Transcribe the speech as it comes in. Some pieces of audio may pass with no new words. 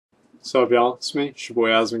What's up, y'all? It's me, it's your boy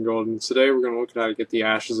Asmongold, and today we're going to look at how to get the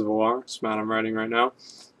Ashes of Alar. It's the mount I'm riding right now.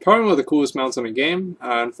 Probably one of the coolest mounts in the game.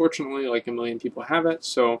 Unfortunately, like a million people have it,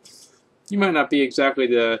 so you might not be exactly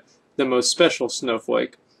the most special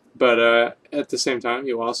snowflake, but at the same time,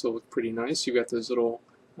 you also look pretty nice. You got those little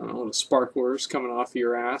little sparklers coming off of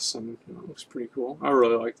your ass, and it looks pretty cool. I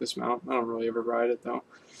really like this mount. I don't really ever ride it though.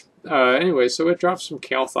 Anyway, so it drops from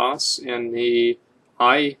kael'thas in the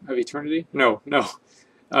Eye of Eternity. No.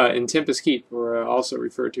 In Tempest Keep, or also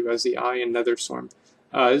referred to as the Eye in Netherstorm.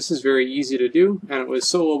 This is very easy to do, and it was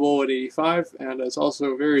soloable at 85, and it's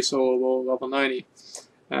also very soloable at level 90.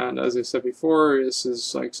 And as I said before, this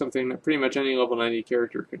is like something that pretty much any level 90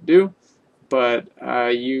 character can do, but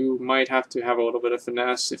you might have to have a little bit of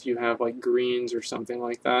finesse if you have like greens or something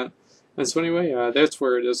like that. And so anyway, that's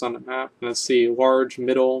where it is on the map. And it's the large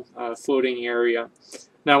middle floating area.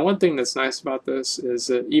 Now, one thing that's nice about this is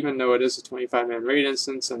that even though it is a 25-man raid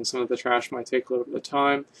instance and some of the trash might take a little bit of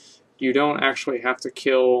time, you don't actually have to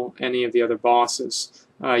kill any of the other bosses.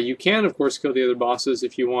 You can, of course, kill the other bosses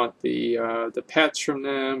if you want the pets from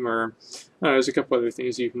them, or there's a couple other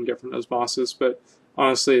things you can get from those bosses. But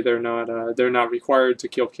honestly, they're not required to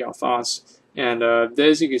kill kael'thas. And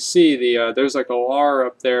as you can see, there's like a Alar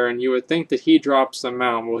up there, and you would think that he drops the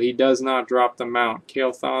mount. Well, he does not drop the mount.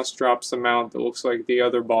 Kael'thas drops the mount that looks like the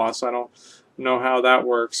other boss. I don't know how that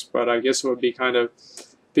works, but I guess it would be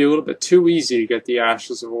be a little bit too easy to get the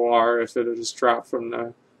Ashes of Alar if it had just dropped from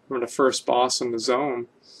the first boss in the zone.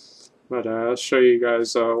 But I'll show you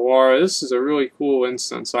guys Alar. This is a really cool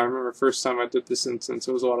instance. I remember first time I did this instance,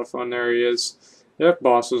 it was a lot of fun. There he is. That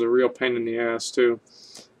boss was a real pain in the ass too.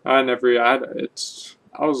 I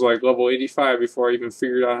was like level 85 before I even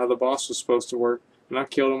figured out how the boss was supposed to work, and I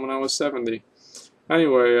killed him when I was 70.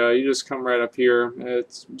 Anyway, you just come right up here.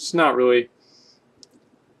 It's not really,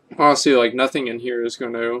 honestly, like nothing in here is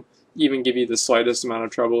going to even give you the slightest amount of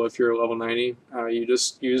trouble if you're level 90. You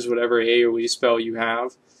just use whatever AoE spell you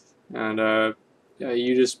have, and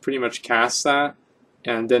you just pretty much cast that,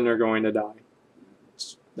 and then they're going to die.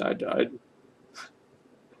 I died.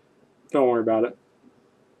 Don't worry about it.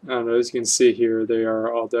 As you can see here, they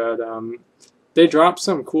are all dead. They drop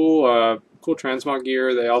some cool transmog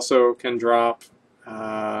gear. They also can drop,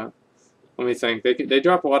 let me think, they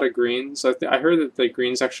drop a lot of greens. I heard that the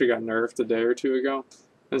greens actually got nerfed a day or two ago.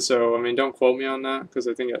 And so, I mean, don't quote me on that, because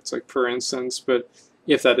I think that's like per instance, but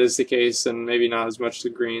if that is the case, then maybe not as much the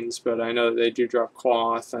greens, but I know that they do drop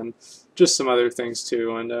cloth and just some other things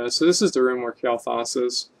too. And so this is the room where kael'thas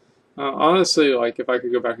is. Honestly, like if I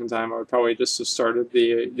could go back in time, I would probably just have started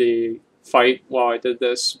the fight while I did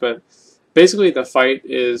this. But basically, the fight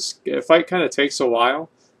kind of takes a while,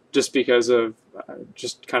 just because of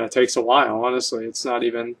just kind of takes a while. Honestly, it's not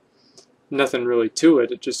even nothing really to it.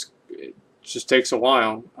 It just takes a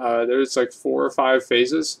while. There's like 4 or 5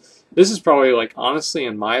 phases. This is probably, like, honestly,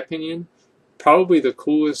 in my opinion, probably the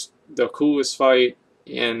coolest fight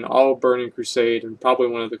in all of Burning Crusade, and probably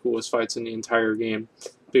one of the coolest fights in the entire game,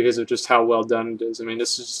 because of just how well done it is. I mean,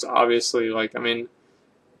 this is just obviously, like, I mean,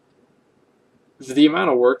 the amount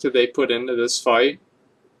of work that they put into this fight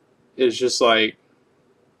is just like,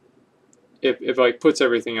 it like puts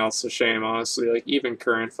everything else to shame, honestly. Like, even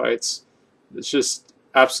current fights, it's just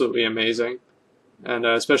absolutely amazing. And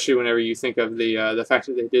especially whenever you think of the fact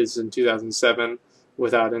that they did this in 2007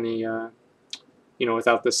 without any,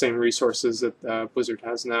 without the same resources that Blizzard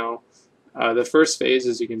has now. The first phase,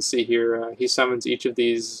 as you can see here, he summons each of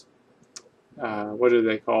these, what are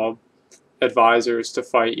they called? Advisors to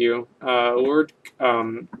fight you. The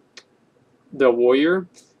warrior,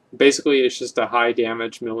 basically it's just a high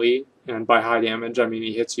damage melee, and by high damage I mean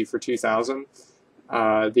he hits you for 2,000.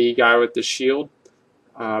 The guy with the shield,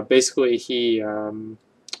 basically he, well,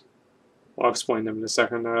 I'll explain them in a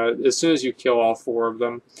second. As soon as you kill all 4 of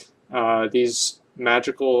them, these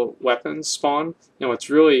magical weapons spawn. And what's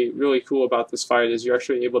really, really cool about this fight is you're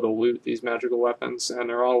actually able to loot these magical weapons, and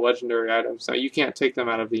they're all legendary items. Now, you can't take them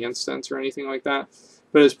out of the instance or anything like that,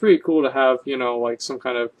 but it's pretty cool to have, like some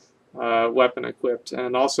kind of weapon equipped.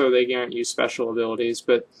 And also, they grant you special abilities,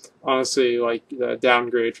 but honestly, like, the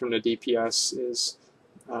downgrade from the DPS is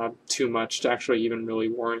too much to actually even really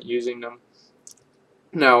warrant using them.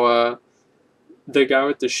 Now, the guy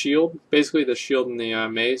with the shield, basically the shield and the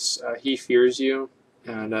mace, he fears you,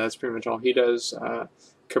 and that's pretty much all he does.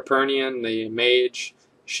 Capernian, the mage,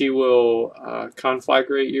 she will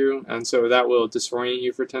conflagrate you, and so that will disorient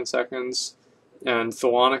you for 10 seconds. And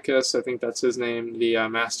Thalonicus, I think that's his name, the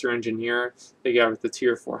master engineer, the guy with the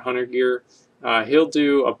tier 400 gear, he'll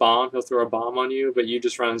do a bomb, he'll throw a bomb on you, but you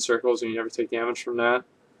just run in circles and you never take damage from that.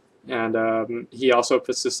 And he also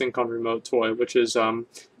puts this thing called Remote Toy, which is, in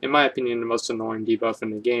my opinion, the most annoying debuff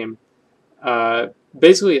in the game.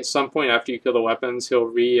 Basically, at some point after you kill the weapons,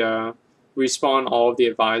 he'll respawn all of the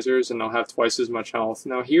advisors, and they'll have twice as much health.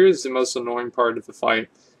 Now, here's the most annoying part of the fight,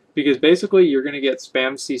 because basically you're going to get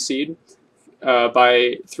spam CC'd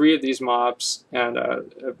by 3 of these mobs, and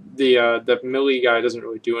the melee guy doesn't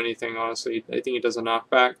really do anything, honestly. I think he does a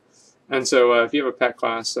knockback. And so if you have a pet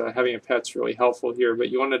class, having a pet's really helpful here, but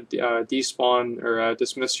you want to despawn or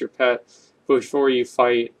dismiss your pet before you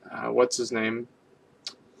fight, what's his name?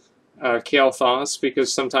 Kael'thas,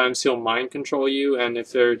 because sometimes he'll mind control you, and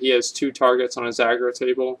if he has 2 targets on his aggro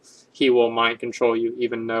table, he will mind control you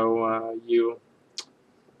even though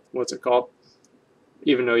what's it called?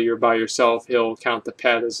 Even though you're by yourself, he'll count the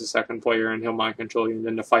pet as a second player, and he'll mind control you, and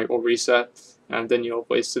then the fight will reset, and then you'll have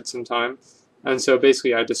wasted some time. And so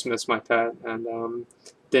basically I dismiss my pet, and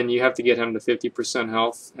then you have to get him to 50%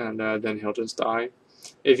 health, and then he'll just die.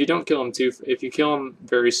 If you don't kill him if you kill him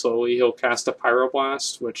very slowly, he'll cast a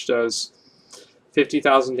Pyroblast, which does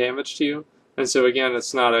 50,000 damage to you. And so again,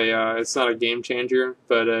 it's not a game changer,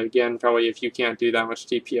 but again, probably if you can't do that much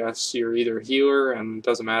DPS, you're either a healer and it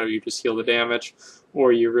doesn't matter, you just heal the damage,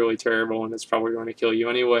 or you're really terrible and it's probably going to kill you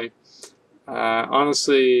anyway.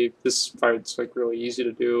 Honestly, this fight's like really easy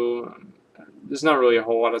to do. There's not really a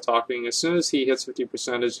whole lot of talking. As soon as he hits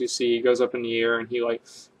 50%, as you see, he goes up in the air and he like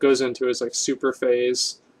goes into his like super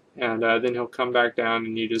phase, and then he'll come back down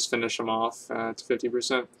and you just finish him off to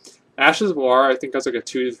 50%. Ashes of Alar, I think, has like a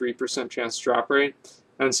 2 to 3% chance drop rate,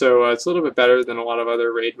 and so it's a little bit better than a lot of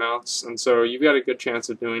other raid mounts, and so you've got a good chance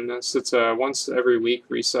of doing this. It's a once every week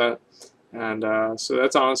reset, and so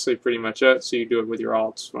that's honestly pretty much it. So you do it with your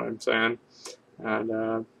alts, what I'm saying,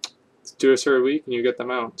 and do a every week and you get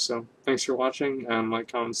them out. So thanks for watching, and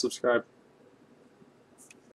like, comment, subscribe.